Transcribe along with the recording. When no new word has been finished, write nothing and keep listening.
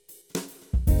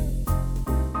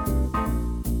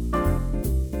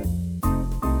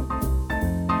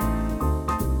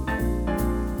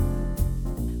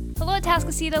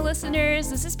Las Casitas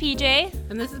listeners, this is PJ.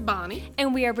 And this is Bonnie.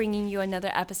 And we are bringing you another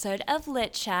episode of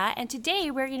Lit Chat. And today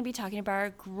we're going to be talking about our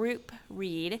group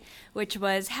read, which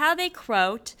was How They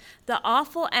Croaked, The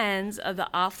Awful Ends of the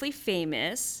Awfully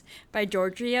Famous by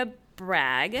Georgia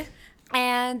Bragg.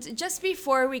 And just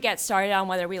before we get started on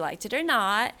whether we liked it or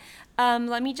not,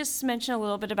 let me just mention a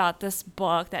little bit about this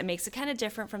book that makes it kind of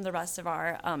different from the rest of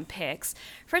our picks.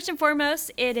 First and foremost,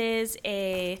 it is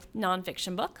a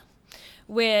nonfiction book,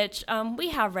 which we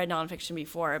have read nonfiction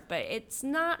before, but it's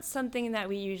not something that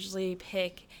we usually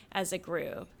pick as a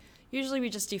group. Usually we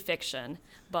just do fiction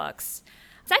books.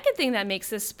 Second thing that makes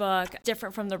this book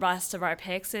different from the rest of our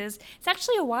picks is it's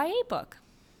actually a YA book.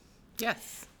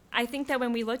 Yes. I think that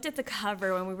when we looked at the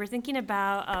cover, when we were thinking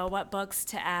about what books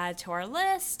to add to our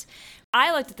list,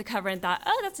 I looked at the cover and thought,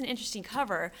 oh, that's an interesting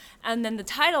cover. And then the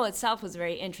title itself was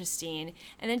very interesting.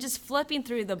 And then just flipping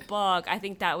through the book, I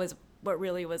think that was what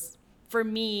really was, for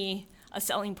me, a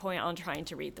selling point on trying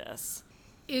to read this.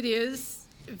 It is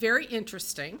very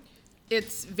interesting.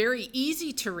 It's very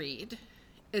easy to read.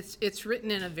 It's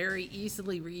written in a very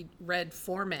easily read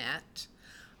format.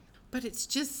 But it's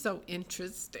just so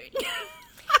interesting.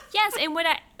 Yes, and what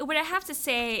I have to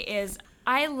say is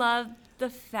I love the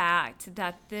fact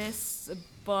that this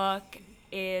book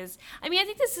is, I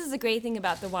think this is a great thing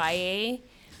about the YA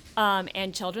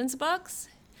and children's books.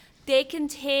 They can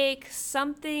take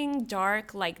something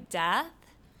dark like death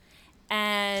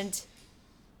and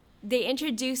they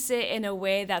introduce it in a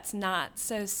way that's not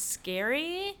so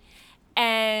scary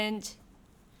and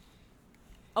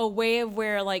a way of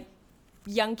where like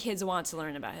young kids want to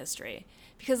learn about history.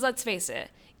 Because let's face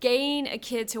it, getting a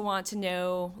kid to want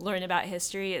to learn about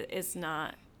history is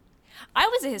not. I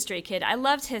was a history kid. I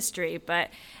loved history, but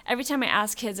every time I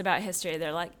ask kids about history,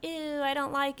 they're like, ew, I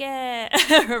don't like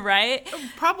it, right?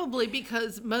 Probably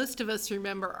because most of us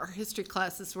remember our history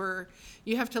classes where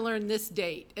you have to learn this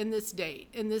date and this date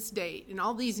and this date and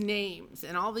all these names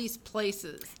and all these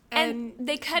places. And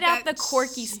they cut out the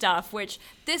quirky stuff, which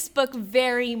this book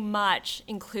very much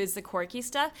includes the quirky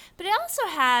stuff. But it also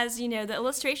has, the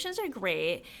illustrations are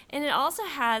great. And it also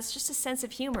has just a sense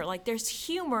of humor. Like there's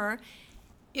humor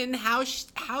in how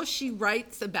she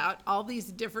writes about all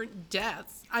these different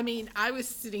deaths. I was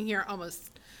sitting here almost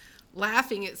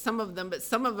laughing at some of them, but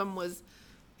some of them was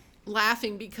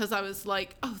laughing because I was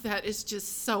like, oh, that is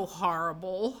just so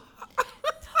horrible.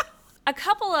 A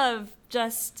couple of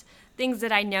just things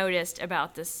that I noticed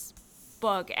about this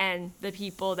book and the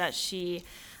people that she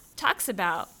talks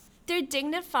about. They're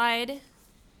dignified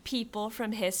people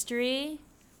from history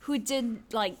who did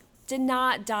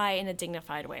not die in a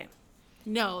dignified way.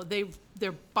 No,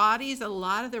 their bodies, a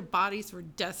lot of their bodies were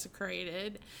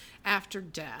desecrated after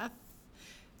death.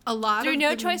 Through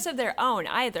no choice of their own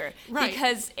either. Right.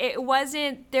 Because it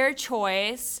wasn't their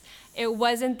choice. It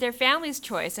wasn't their family's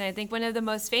choice. And I think one of the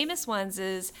most famous ones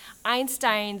is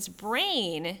Einstein's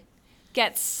brain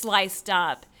gets sliced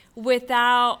up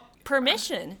without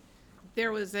permission.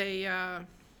 There was the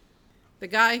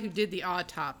guy who did the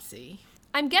autopsy.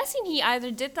 I'm guessing he either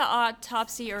did the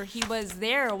autopsy or he was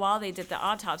there while they did the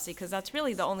autopsy, because that's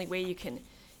really the only way you can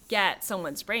get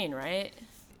someone's brain, right?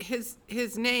 His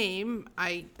name,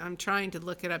 I'm trying to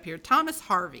look it up here, Thomas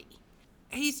Harvey.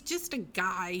 He's just a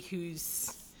guy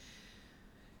who's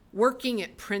working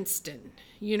at Princeton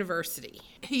University.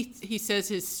 He says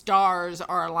his stars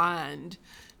are aligned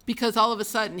because all of a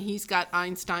sudden he's got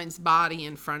Einstein's body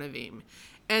in front of him.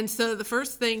 And so the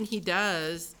first thing he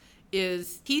does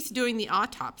is he's doing the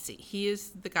autopsy. He is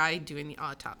the guy doing the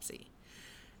autopsy.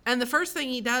 And the first thing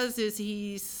he does is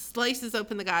he slices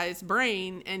open the guy's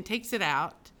brain and takes it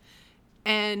out.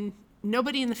 And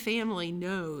nobody in the family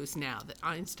knows now that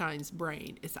Einstein's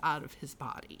brain is out of his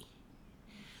body.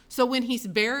 So when he's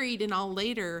buried and all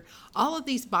later, all of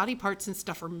these body parts and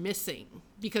stuff are missing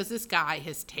because this guy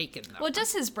has taken them. Well,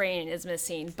 just his brain is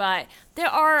missing, but there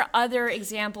are other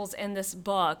examples in this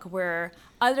book where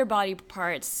other body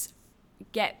parts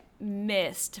get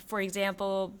missed. For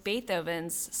example,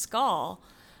 Beethoven's skull,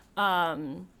 or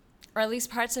at least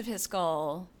parts of his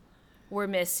skull, were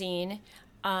missing.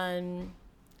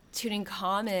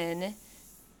 Tutankhamun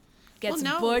gets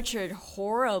butchered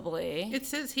horribly. It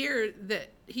says here that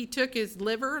he took his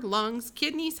liver, lungs,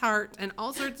 kidneys, heart, and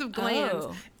all sorts of glands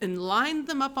and lined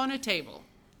them up on a table.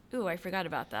 Ooh, I forgot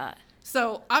about that.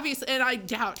 So obviously, and I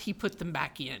doubt he put them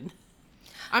back in.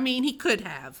 He could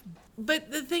have.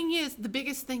 But the thing is, the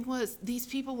biggest thing was these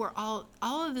people were all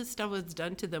of this stuff was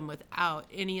done to them without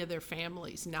any of their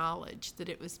family's knowledge that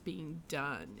it was being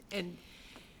done. And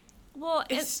well,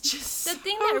 it's just the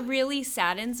thing that really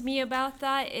saddens me about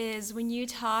that is when you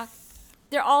talk,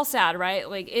 they're all sad, right?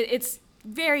 Like it's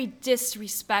very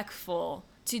disrespectful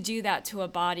to do that to a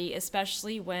body,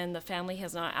 especially when the family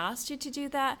has not asked you to do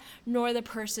that, nor the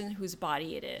person whose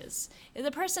body it is. If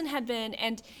the person had been,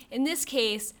 and in this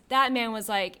case, that man was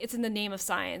like, it's in the name of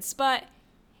science. But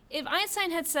if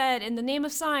Einstein had said, in the name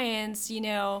of science, you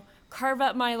know, carve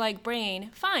up my like brain,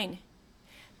 fine.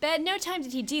 But at no time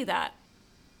did he do that.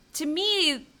 To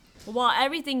me, while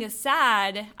everything is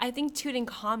sad, I think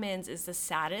Tutankhamun's is the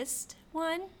saddest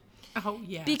one. Oh,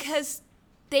 yeah. Because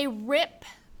they rip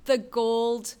the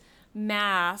gold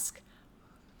mask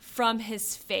from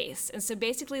his face. And so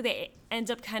basically they end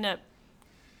up kind of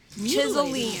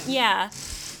chiseling. Yeah.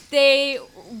 They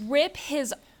rip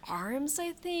his arms,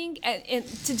 I think. And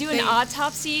to do an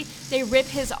autopsy, they rip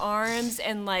his arms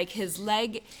and like his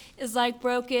leg is like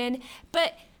broken.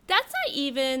 But that's not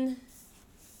even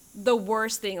the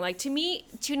worst thing. Like to me,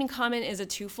 Tutankhamun is a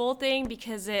twofold thing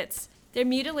because they're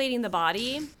mutilating the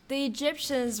body. The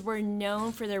Egyptians were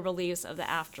known for their beliefs of the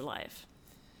afterlife.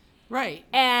 Right.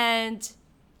 And,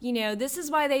 you know, this is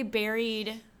why they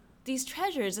buried these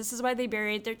treasures. This is why they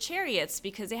buried their chariots,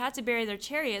 because they had to bury their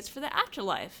chariots for the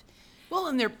afterlife. Well,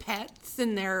 and their pets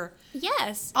and their...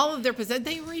 Yes. All of their possessions.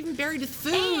 They were even buried with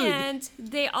food. And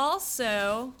they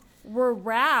also were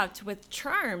wrapped with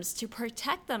charms to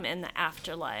protect them in the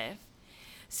afterlife.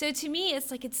 So to me,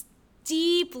 it's like it's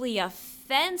deeply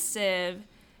offensive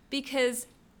because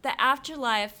the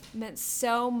afterlife meant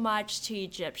so much to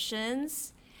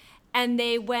Egyptians, and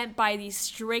they went by these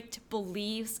strict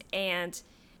beliefs and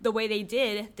the way they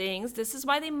did things. This is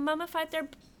why they mummified their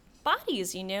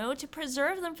bodies, you know, to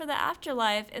preserve them for the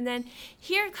afterlife. And then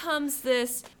here comes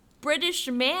this British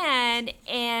man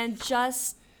and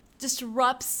just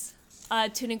disrupts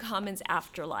Tutankhamun's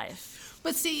afterlife.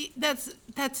 But see, that's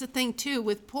the thing too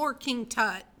with poor King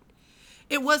Tut.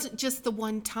 It wasn't just the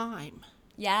one time.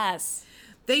 Yes.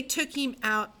 They took him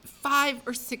out 5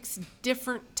 or 6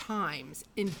 different times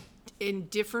in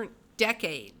different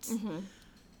decades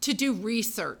to do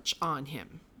research on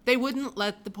him. They wouldn't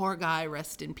let the poor guy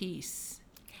rest in peace.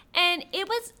 And it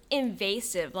was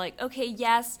invasive. Like, okay,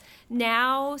 yes,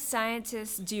 now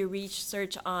scientists do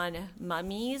research on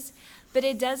mummies, but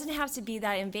it doesn't have to be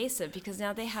that invasive because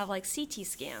now they have like CT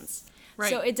scans. Right.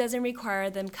 So it doesn't require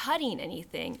them cutting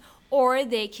anything. Or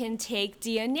they can take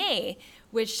DNA,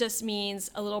 which just means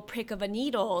a little prick of a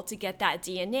needle to get that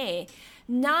DNA.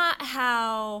 Not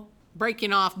how...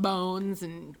 breaking off bones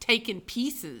and taking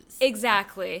pieces.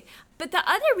 Exactly. But the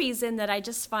other reason that I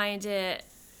just find it,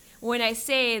 when I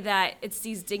say that it's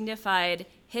these dignified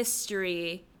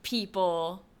history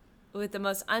people with the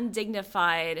most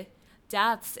undignified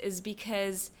deaths, is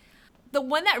because the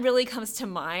one that really comes to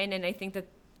mind, and I think that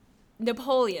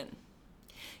Napoleon.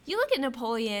 You look at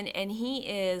Napoleon and he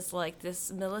is like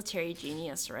this military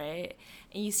genius, right?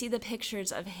 And you see the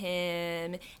pictures of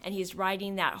him and he's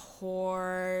riding that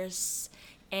horse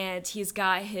and he's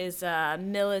got his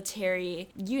military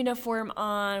uniform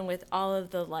on with all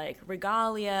of the like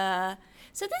regalia.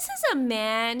 So this is a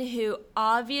man who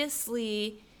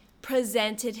obviously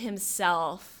presented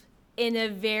himself in a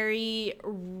very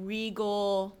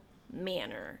regal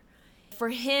manner. For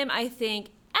him, I think,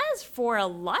 as for a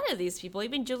lot of these people,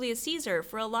 even Julius Caesar,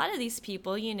 for a lot of these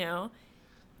people, you know,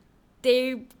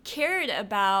 they cared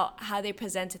about how they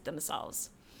presented themselves.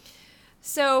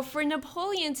 So for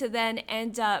Napoleon to then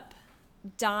end up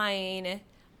dying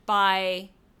by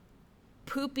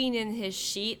pooping in his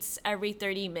sheets every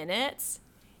 30 minutes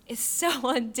is so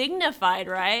undignified,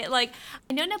 right? Like,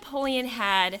 I know Napoleon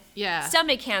had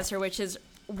stomach cancer, which is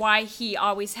why he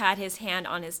always had his hand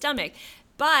on his stomach.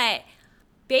 But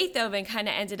Beethoven kind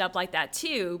of ended up like that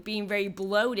too, being very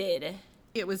bloated.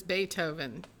 It was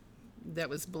Beethoven that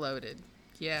was bloated.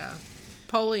 Yeah.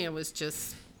 Napoleon was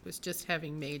just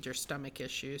having major stomach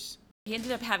issues. He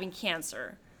ended up having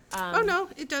cancer. Oh no,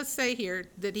 it does say here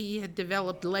that he had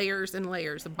developed layers and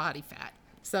layers of body fat.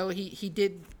 So he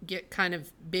did get kind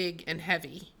of big and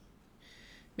heavy.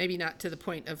 Maybe not to the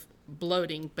point of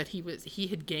bloating, but he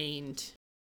had gained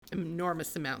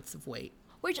enormous amounts of weight.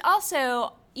 Which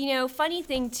also, you know, funny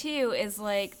thing too is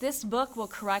like this book will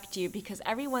correct you because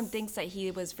everyone thinks that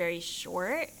he was very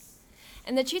short.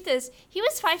 And the truth is, he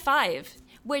was 5'5",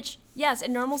 which, yes,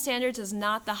 in normal standards is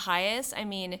not the highest. I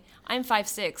mean, I'm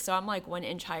 5'6", so I'm like 1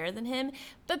 inch higher than him.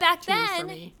 But back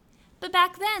then,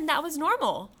 that was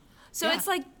normal. So it's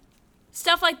like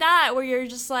stuff like that where you're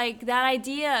just like, that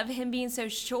idea of him being so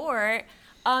short,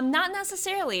 not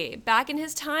necessarily. Back in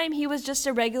his time, he was just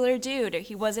a regular dude.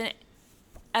 He wasn't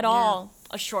at all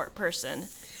a short person.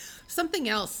 Something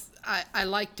else I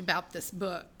liked about this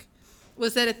book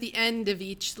was that at the end of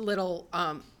each little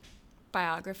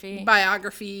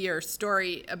biography or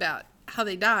story about how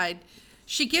they died,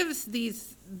 she has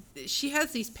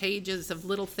these pages of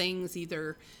little things,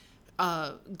 either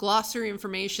glossary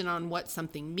information on what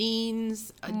something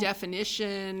means, a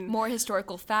definition, More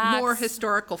historical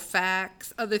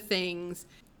facts, other things.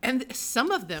 And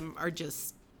some of them are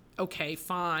just, okay,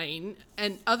 fine.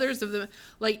 And others of them,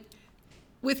 like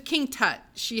with King Tut,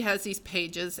 she has these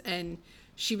pages, and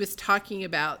she was talking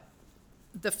about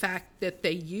the fact that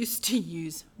they used to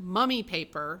use mummy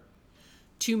paper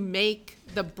to make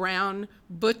the brown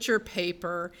butcher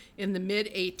paper in the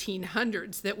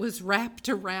mid-1800s that was wrapped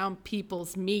around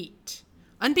people's meat,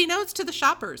 unbeknownst to the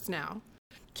shoppers now.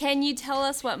 Can you tell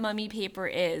us what mummy paper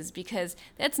is? Because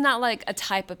that's not like a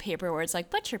type of paper where it's like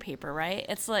butcher paper, right?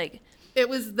 It's like... It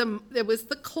was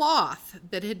the cloth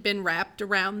that had been wrapped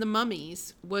around the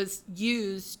mummies was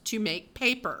used to make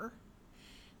paper.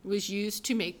 It was used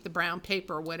to make the brown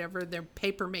paper, whatever their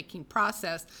paper making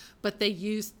process, but they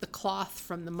used the cloth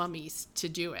from the mummies to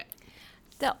do it.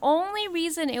 The only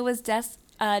reason it was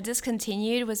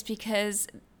discontinued was because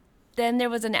then there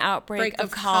was an outbreak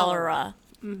of cholera.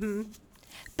 Mm-hmm.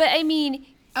 But I mean...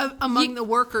 Among the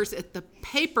workers at the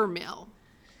paper mill.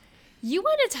 You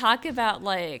want to talk about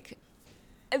like...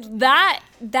 That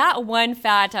one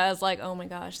fact, I was like, oh my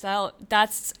gosh,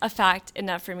 that's a fact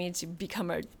enough for me to become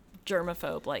a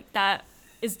germaphobe. Like, that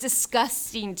is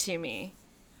disgusting to me.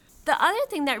 The other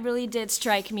thing that really did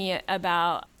strike me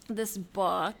about this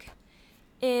book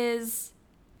is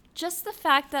just the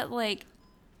fact that, like,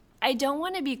 I don't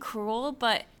want to be cruel,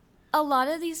 but a lot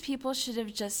of these people should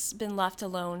have just been left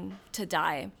alone to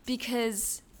die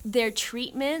because their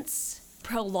treatments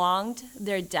prolonged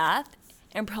their death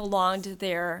and prolonged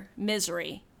their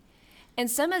misery. And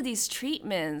some of these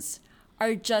treatments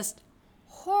are just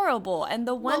horrible. And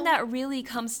the one that really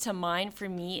comes to mind for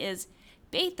me is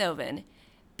Beethoven,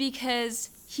 because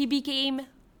he became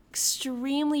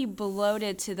extremely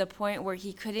bloated to the point where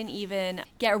he couldn't even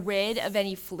get rid of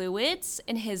any fluids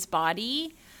in his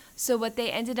body. So what they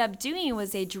ended up doing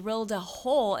was they drilled a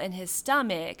hole in his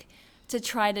stomach to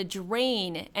try to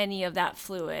drain any of that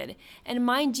fluid. And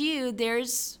mind you,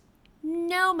 there's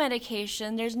no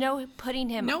medication. There's no putting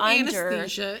him no under.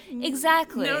 Anesthesia.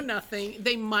 Exactly. No nothing.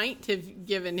 They might have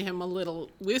given him a little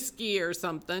whiskey or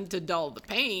something to dull the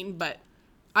pain, but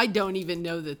I don't even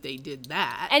know that they did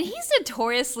that. And he's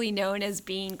notoriously known as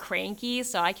being cranky,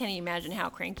 so I can't imagine how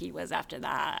cranky he was after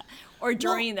that or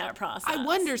during that process. I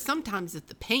wonder sometimes if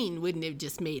the pain wouldn't have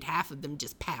just made half of them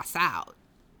just pass out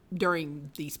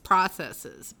during these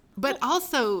processes. But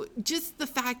also just the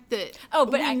fact that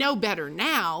we know better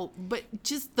now, but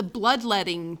just the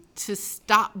bloodletting to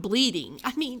stop bleeding.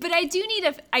 I mean, but I do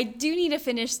need to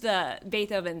finish the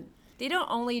Beethoven. They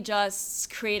don't only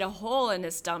just create a hole in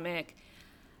his stomach.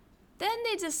 Then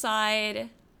they decide,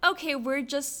 okay, we're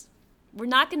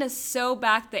not going to sew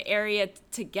back the area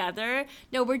together.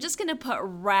 No, we're just going to put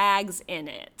rags in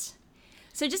it.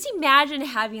 So just imagine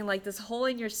having like this hole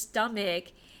in your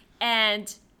stomach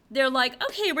and they're like,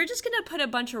 okay, we're just going to put a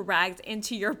bunch of rags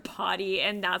into your body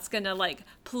and that's going to like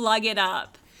plug it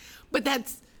up. But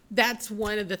that's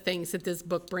one of the things that this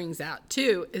book brings out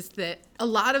too, is that a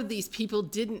lot of these people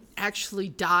didn't actually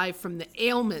die from the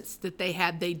ailments that they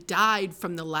had. They died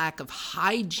from the lack of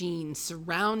hygiene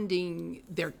surrounding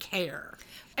their care.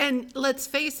 And let's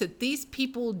face it, these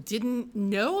people didn't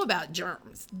know about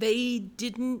germs. They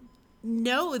didn't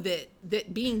know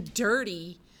that being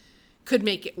dirty could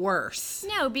make it worse.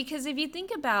 No, because if you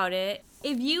think about it,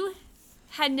 if you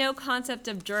had no concept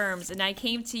of germs and I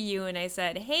came to you and I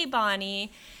said, hey,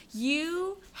 Bonnie,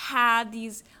 you have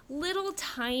these little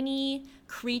tiny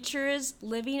creatures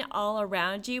living all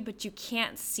around you, but you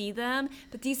can't see them.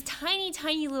 But these tiny,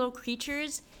 tiny little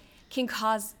creatures can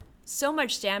cause so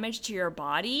much damage to your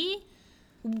body.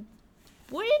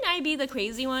 Wouldn't I be the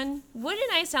crazy one?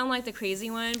 Wouldn't I sound like the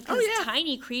crazy one? Because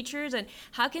tiny creatures, and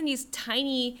how can these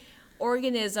tiny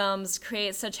organisms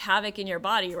create such havoc in your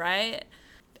body, right?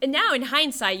 And now in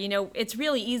hindsight, it's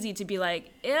really easy to be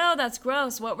like, ew, that's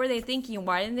gross. What were they thinking?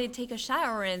 Why didn't they take a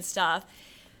shower and stuff?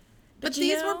 But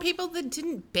these were people that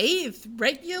didn't bathe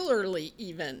regularly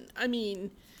even. I mean,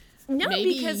 no,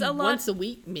 maybe because once a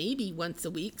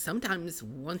week, sometimes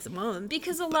once a month.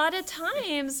 Because a lot of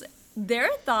times their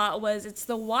thought was it's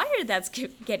the water that's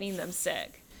getting them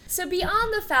sick. So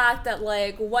beyond the fact that,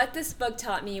 like, what this book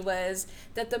taught me was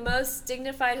that the most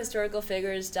dignified historical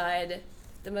figures died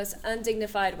the most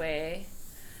undignified way,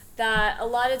 that a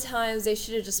lot of times they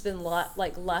should have just been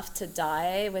left to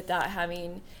die without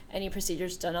having any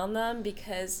procedures done on them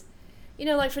because,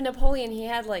 like for Napoleon, he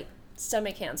had, like,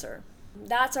 stomach cancer.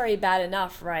 That's already bad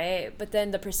enough, right? But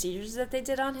then the procedures that they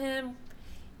did on him,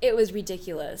 it was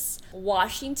ridiculous.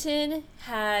 Washington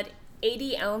had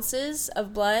 80 ounces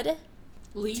of blood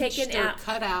Leached taken or out.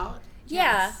 cut out.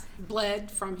 Yeah. Yes,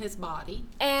 bled from his body.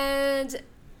 And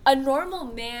a normal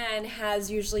man has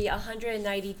usually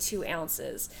 192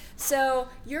 ounces. So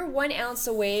you're 1 ounce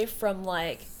away from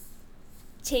like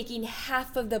taking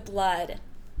half of the blood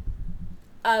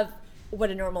of what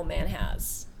a normal man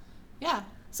has. Yeah.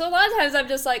 So a lot of times I'm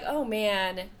just like, oh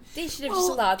man, they should have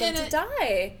just allowed them to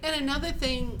die. And another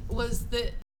thing was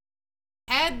that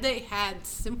had they had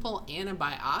simple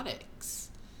antibiotics,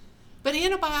 but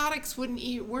antibiotics weren't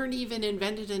even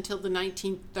invented until the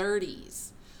 1930s.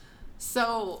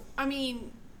 So, I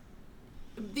mean,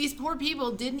 these poor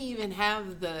people didn't even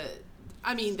have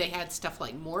they had stuff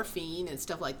like morphine and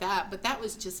stuff like that, but that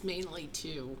was just mainly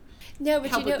to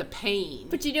help with the pain.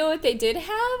 But you know what they did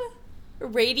have?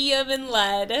 Radium and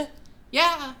lead.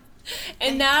 Yeah.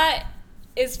 And that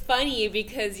is funny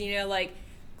because, like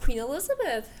Queen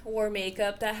Elizabeth wore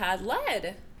makeup that had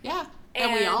lead. Yeah.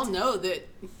 And we all know that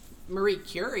Marie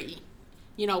Curie,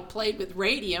 played with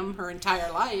radium her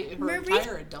entire life,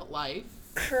 entire adult life.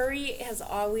 Curie has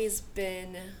always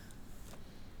been,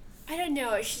 I don't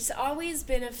know, she's always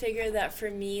been a figure that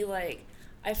for me, like,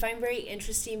 I find very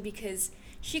interesting because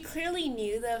she clearly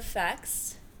knew the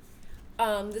effects.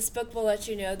 This book will let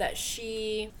you know that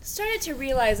she started to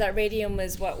realize that radium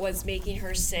was what was making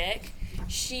her sick.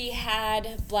 She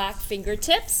had black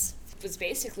fingertips. It was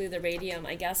basically the radium,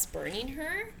 I guess, burning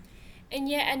her. And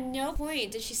yet at no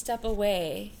point did she step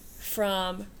away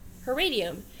from her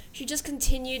radium. She just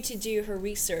continued to do her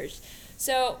research.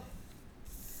 So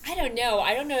I don't know.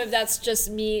 I don't know if that's just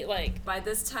me, like, by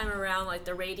this time around, like,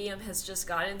 the radium has just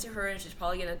got into her and she's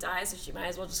probably going to die, so she might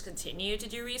as well just continue to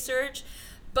do research.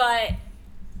 But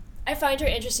I find her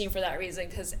interesting for that reason,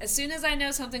 because as soon as I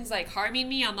know something's, like, harming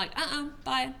me, I'm like,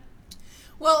 bye.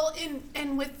 Well,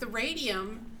 and with the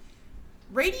radium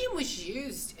was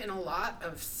used in a lot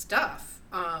of stuff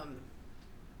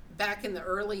back in the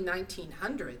early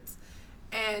 1900s.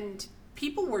 And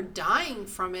people were dying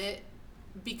from it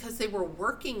because they were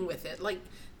working with it. Like,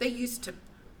 they used to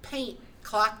paint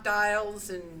clock dials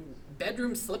and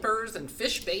bedroom slippers and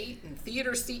fish bait and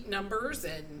theater seat numbers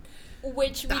and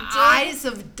eyes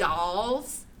of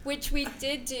dolls. Which we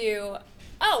did do.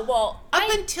 Oh, well.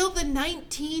 Up until the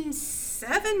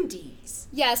 1970s.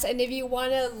 Yes, and if you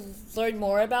want to learn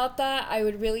more about that, I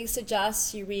would really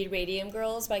suggest you read Radium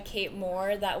Girls by Kate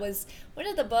Moore. That was one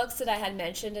of the books that I had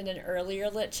mentioned in an earlier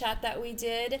lit chat that we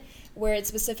did, where it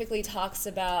specifically talks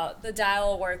about the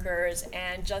dial workers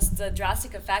and just the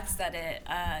drastic effects that it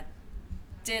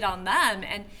did on them.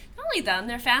 And not only them,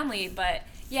 their family, but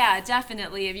yeah,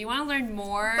 definitely. If you want to learn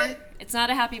more, it's not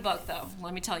a happy book, though.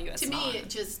 Let me tell you, it's not. To me,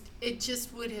 it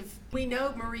just would have... We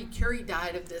know Marie Curie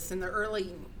died of this in the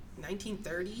early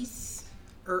 1930s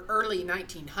or early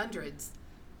 1900s,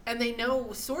 and they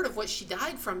know sort of what she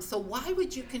died from. So why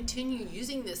would you continue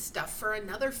using this stuff for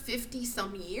another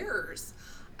 50-some years?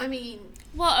 I mean...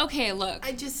 Well, okay, look.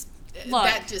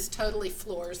 That just totally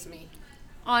floors me.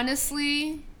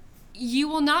 Honestly, you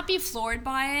will not be floored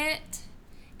by it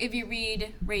if you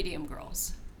read Radium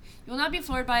Girls. You will not be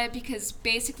floored by it because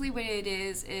basically what it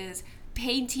is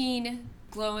painting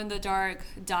glow-in-the-dark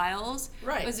dials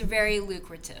was very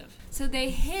lucrative. So they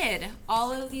hid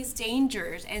all of these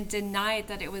dangers and denied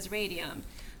that it was radium.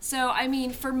 So, I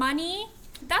mean, for money,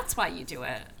 that's why you do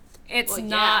it. It's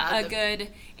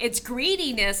it's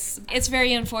greediness. It's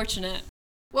very unfortunate.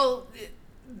 Well,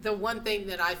 the one thing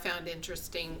that I found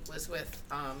interesting was with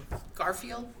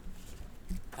Garfield.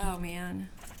 Oh, man.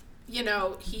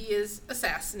 He is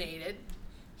assassinated.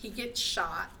 He gets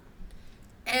shot.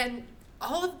 And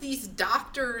all of these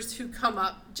doctors who come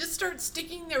up just start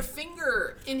sticking their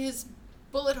finger in his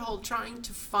bullet hole trying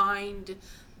to find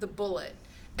the bullet.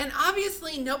 And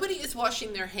obviously nobody is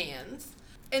washing their hands.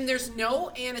 And there's no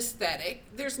anesthetic.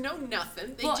 There's no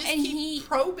nothing. They just keep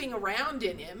probing around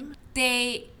in him.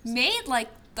 They made, like,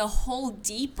 the hole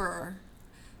deeper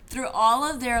through all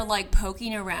of their, like,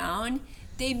 poking around.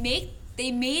 They made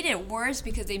it worse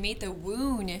because they made the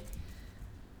wound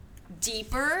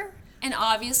deeper. And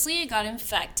obviously it got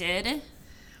infected.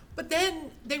 But then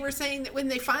they were saying that when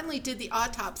they finally did the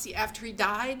autopsy after he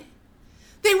died,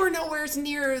 they were nowhere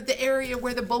near the area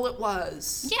where the bullet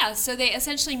was. Yeah, so they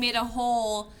essentially made a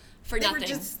hole for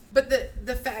nothing. But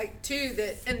the fact, too,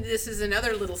 that, and this is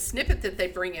another little snippet that they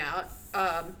bring out,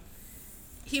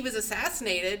 he was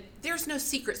assassinated. There's no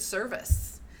Secret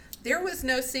Service. There was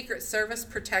no Secret Service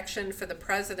protection for the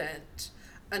president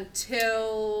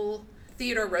until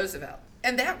Theodore Roosevelt.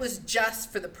 And that was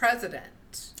just for the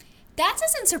president. That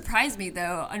doesn't surprise me,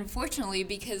 though, unfortunately,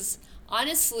 because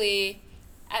honestly,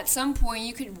 at some point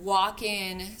you could walk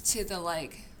in to the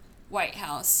like White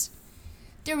House.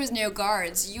 There was no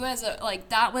guards. You as a like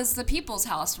that was the people's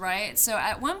house, right? So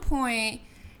at one point,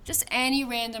 just any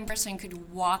random person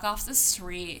could walk off the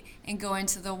street and go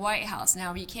into the White House.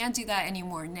 Now you can't do that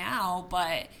anymore now,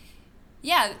 but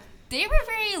yeah, they were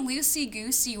very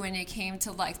loosey-goosey when it came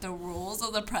to like the rules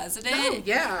of the president. Oh,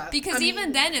 yeah. Because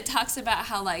even then it talks about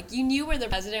how like you knew where the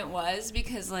president was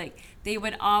because like they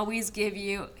would always give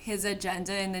you his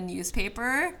agenda in the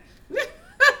newspaper.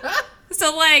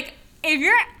 So like if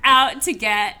you're out to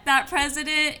get that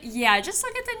president, yeah, just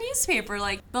look at the newspaper.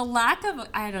 Like the lack of,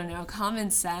 I don't know,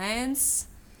 common sense.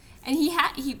 And there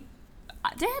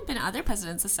had been other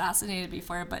presidents assassinated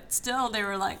before, but still they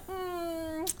were like,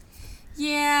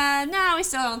 yeah, no, we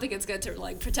still don't think it's good to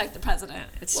like protect the president.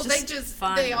 It's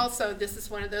fun. They also, this is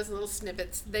one of those little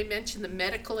snippets, they mentioned the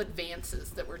medical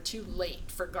advances that were too late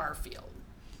for Garfield.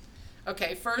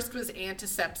 Okay, first was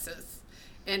antisepsis.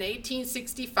 In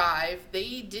 1865,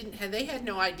 they had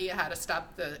no idea how to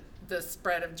stop the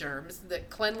spread of germs.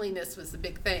 That cleanliness was the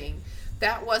big thing.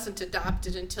 That wasn't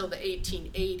adopted until the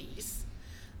 1880s.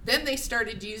 Then they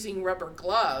started using rubber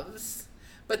gloves,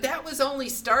 but that was only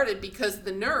started because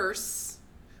the nurse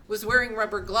was wearing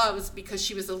rubber gloves because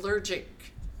she was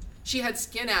allergic. She had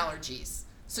skin allergies,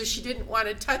 so she didn't want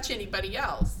to touch anybody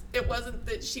else. It wasn't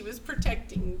that she was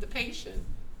protecting the patient.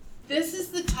 This is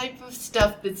the type of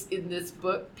stuff that's in this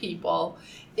book, people.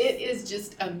 It is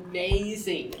just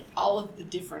amazing, all of the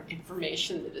different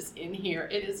information that is in here.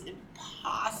 It is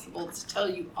impossible to tell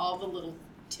you all the little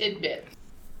tidbits.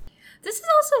 This is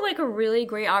also like a really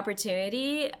great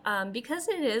opportunity because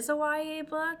it is a YA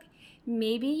book.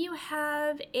 Maybe you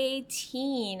have a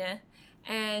teen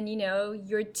and, you know,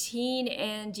 your teen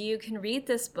and you can read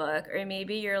this book, or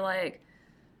maybe you're like,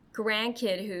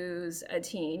 grandkid who's a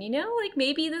teen, you know, like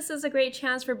maybe this is a great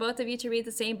chance for both of you to read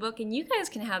the same book and you guys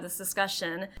can have this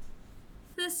discussion.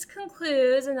 This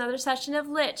concludes another session of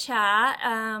Lit Chat.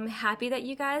 Happy that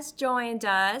you guys joined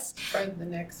us. For the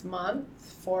next month,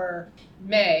 for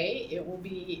May, it will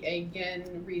be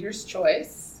again Reader's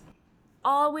Choice.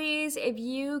 Always, if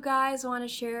you guys want to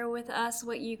share with us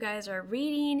what you guys are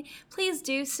reading, please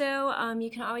do so. You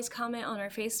can always comment on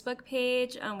our Facebook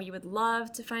page. We would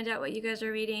love to find out what you guys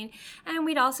are reading. And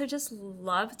we'd also just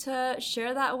love to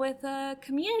share that with the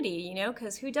community, you know,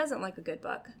 because who doesn't like a good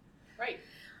book? Right.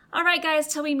 All right,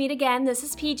 guys, till we meet again, this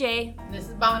is PJ. This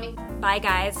is Bonnie. Bye,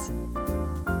 guys.